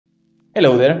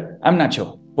Hello there, I'm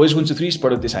Nacho, Voice123's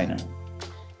product designer.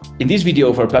 In this video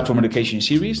of our platform education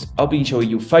series, I'll be showing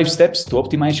you 5 steps to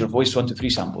optimize your Voice123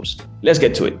 samples. Let's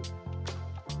get to it.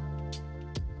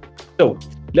 So,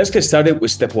 let's get started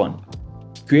with step 1.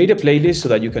 Create a playlist so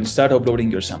that you can start uploading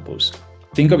your samples.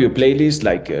 Think of your playlist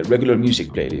like a regular music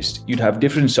playlist. You'd have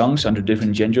different songs under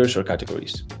different genres or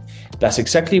categories. That's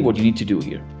exactly what you need to do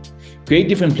here. Create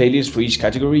different playlists for each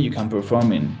category you can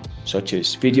perform in, such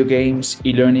as video games,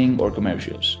 e-learning, or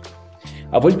commercials.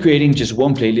 Avoid creating just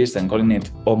one playlist and calling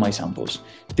it all my samples.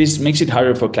 This makes it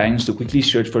harder for clients to quickly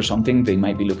search for something they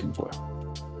might be looking for.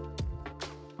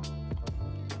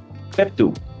 Step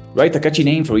 2. Write a catchy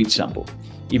name for each sample.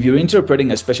 If you're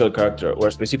interpreting a special character or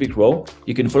a specific role,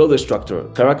 you can follow the structure: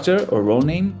 character or role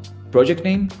name, project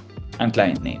name, and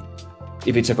client name.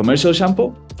 If it's a commercial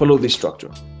sample, follow this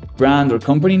structure: brand or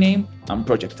company name and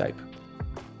project type.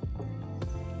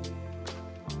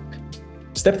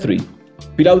 Step 3.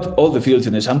 Fill out all the fields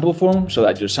in the sample form so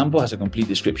that your sample has a complete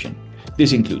description.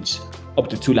 This includes up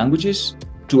to 2 languages,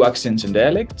 2 accents and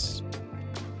dialects,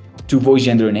 2 voice,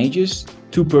 gender and ages,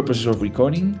 2 purposes of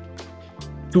recording,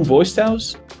 2 voice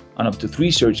styles, and up to 3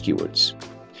 search keywords.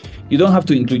 You don't have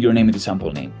to include your name in the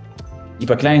sample name. If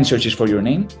a client searches for your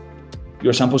name,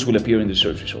 your samples will appear in the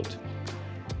search result.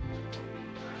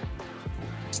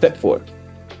 Step 4.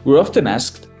 We're often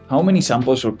asked how many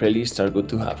samples or playlists are good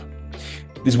to have.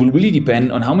 This will really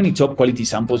depend on how many top quality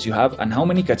samples you have and how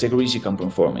many categories you can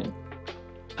perform in.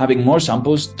 Having more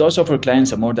samples does offer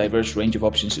clients a more diverse range of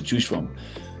options to choose from.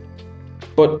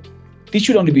 But these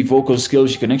should only be vocal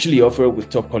skills you can actually offer with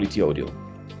top quality audio.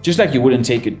 Just like you wouldn't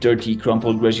take a dirty,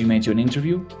 crumpled resume to an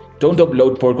interview, don't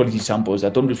upload poor quality samples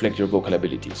that don't reflect your vocal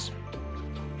abilities.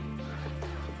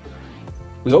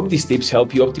 We hope these tips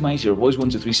help you optimize your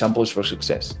Voice123 samples for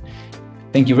success.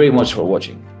 Thank you very much for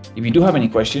watching. If you do have any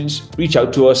questions, reach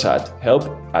out to us at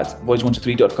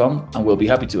help@voice123.com and we'll be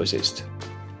happy to assist.